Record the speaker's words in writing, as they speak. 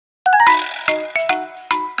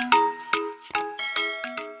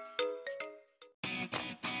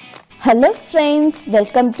Hello friends,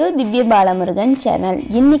 welcome to Thivya Balamurugan channel.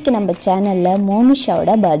 இன்னைக்கு நம்ம சேனல்ல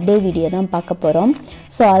மோனிஷாவோட பர்த்டே வீடியோ தான் பார்க்க போறோம்.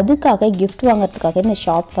 சோ அதுக்காக gift வாங்குறதுக்காக இந்த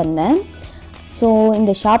ஷாப் வந்தேன். சோ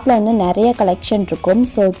இந்த ஷாப்ல வந்து நிறைய கலெக்ஷன் இருக்கும்.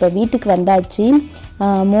 சோ இப்போ வீட்டுக்கு வந்தாச்சு.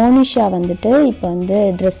 மோனிஷா வந்துட்டு இப்போ வந்து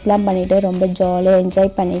Dressலாம் பண்ணிட்டு ரொம்ப ஜாலியா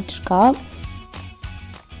என்ஜாய் பண்ணிட்டு இருக்கா.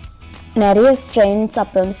 நிறைய फ्रेंड्स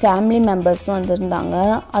அப்புறம் ஃபேமிலி மெம்பர்ஸும் வந்திருந்தாங்க.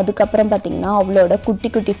 அதுக்கு அப்புறம் பாத்தீங்கன்னா அவளோட குட்டி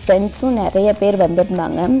குட்டி फ्रेंड्सும் நிறைய பேர்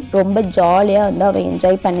வந்திருந்தாங்க. ரொம்ப ஜாலியா வந்து அவ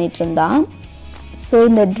என்ஜாய் பண்ணிட்டு இருந்தா. சோ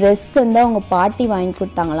இந்த Dress வந்து அவங்க பாட்டி வாங்கி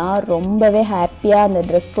கொடுத்தாங்களாம். ரொம்பவே ஹாப்பியா அந்த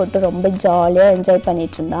Dress போட்டு ரொம்ப ஜாலியா என்ஜாய்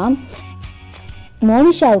பண்ணிட்டு இருந்தா.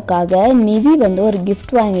 மோனிஷாவுக்காக நிவி வந்து ஒரு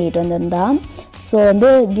gift வாங்கிட்டு வந்திருந்தா. சோ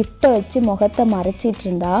வந்து gift வச்சு முகத்தை மறைச்சிட்டு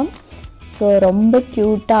இருந்தா. சோ ரொம்ப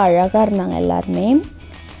கியூட்டா அழகா இருந்தாங்க எல்லாரும்.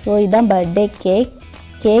 So இதான் பர்த்டே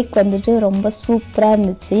கேக் வந்துட்டு ரொம்ப சூப்பரா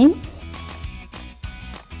இருந்துச்சு.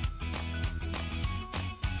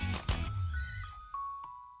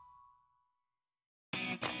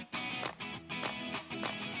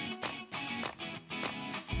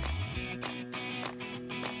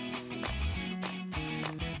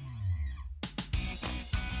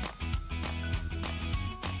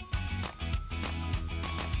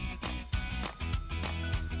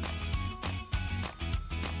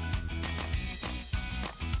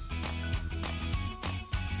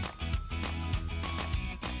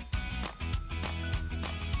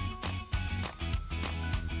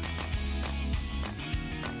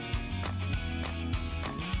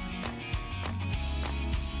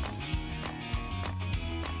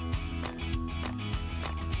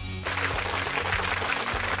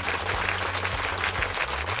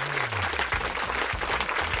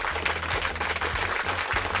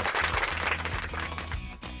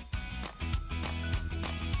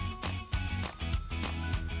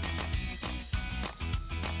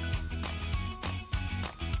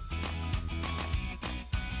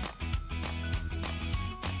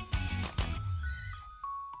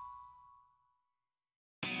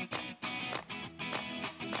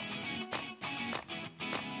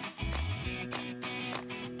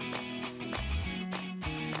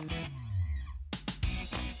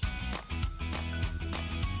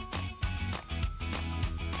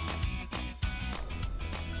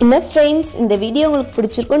 என்ன फ्रेंड्स இந்த வீடியோ உங்களுக்கு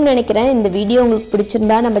பிடிச்சிருக்கும்னு நினைக்கிறேன். இந்த வீடியோ உங்களுக்கு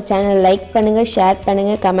பிடிச்சிருந்தா நம்ம சேனலை லைக் பண்ணுங்க, ஷேர்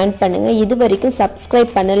பண்ணுங்க, கமெண்ட் பண்ணுங்க. இது வரைக்கும்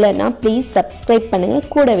சப்ஸ்கிரைப் பண்ணலனா ப்ளீஸ் சப்ஸ்கிரைப் பண்ணுங்க.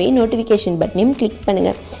 கூடவே நோட்டிஃபிகேஷன் பட்டனையும் கிளிக்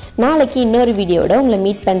பண்ணுங்க. நாளைக்கு இன்னொரு வீடியோட உங்களை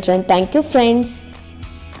மீட் பண்றேன். Thank you friends.